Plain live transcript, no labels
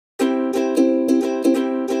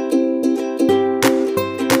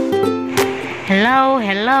Hello,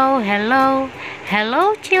 hello, hello,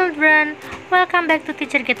 hello children. Welcome back to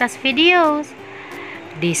Teacher Gita's videos.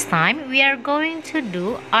 This time we are going to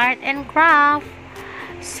do art and craft.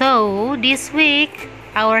 So this week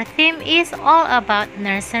our theme is all about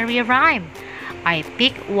nursery rhyme. I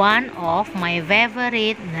picked one of my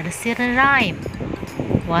favorite nursery rhyme.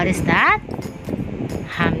 What is that?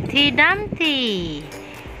 Humpty Dumpty.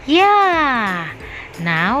 Yeah.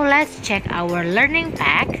 Now let's check our learning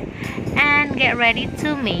pack and get ready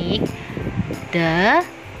to make the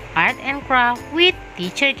art and craft with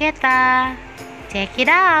Teacher Geta. Check it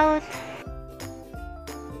out.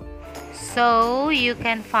 So you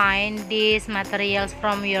can find these materials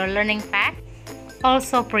from your learning pack.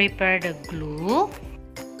 Also prepare the glue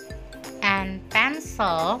and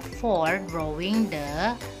pencil for drawing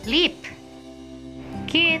the lip.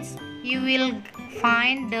 Kids, you will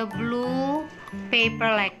find the blue paper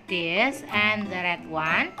like this and the red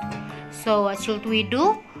one. So what should we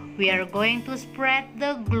do? We are going to spread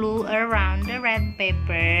the glue around the red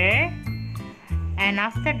paper, and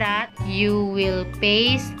after that you will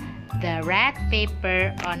paste the red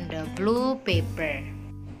paper on the blue paper.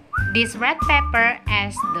 This red paper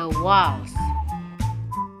as the walls.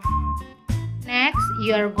 Next,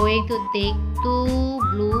 you are going to take two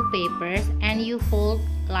blue papers and you fold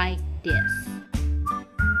like this.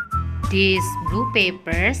 These blue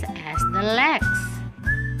papers as the legs.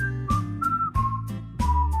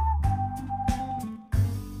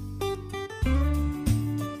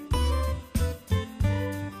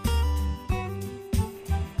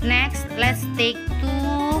 Next, let's take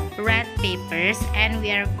two red papers and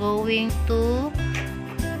we are going to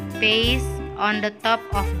paste on the top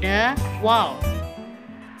of the wall.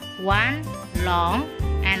 One long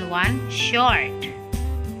and one short.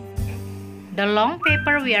 The long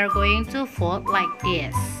paper we are going to fold like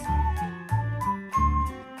this.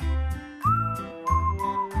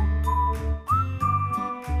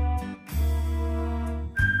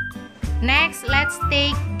 Next, let's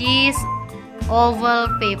take this oval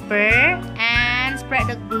paper and spread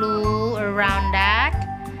the glue around that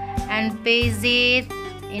and paste it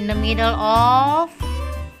in the middle of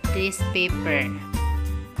this paper.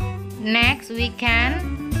 Next, we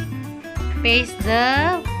can paste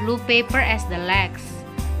the blue paper as the legs.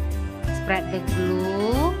 Spread the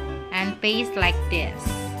glue and paste like this.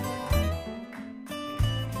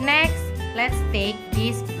 Next, let's take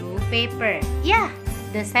this blue paper. Yeah,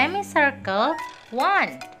 the semicircle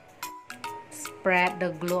one. Spread the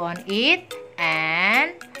glue on it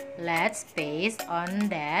and let's paste on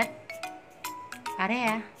that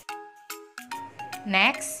area.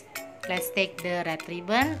 Next, let's take the red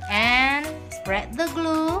ribbon and spread the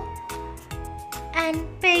glue and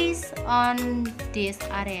paste on this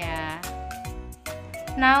area.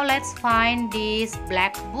 Now let's find these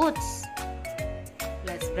black boots.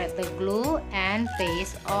 Let's spread the glue and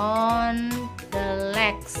paste on the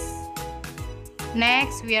legs.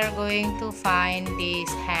 Next, we are going to find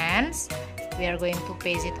these hands. We are going to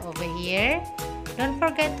paste it over here. Don't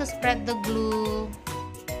forget to spread the glue.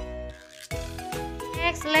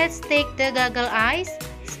 Next, let's take the goggle eyes.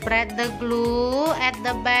 Spread the glue at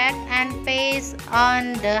the back and paste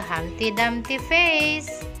on the Humpty Dumpty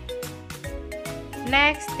face.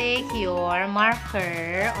 Next, take your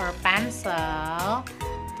marker or pencil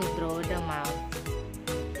to draw the mouth.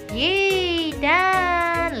 Yay!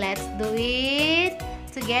 Done! Let's do it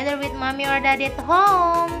together with mommy or daddy at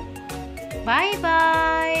home.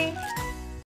 Bye-bye!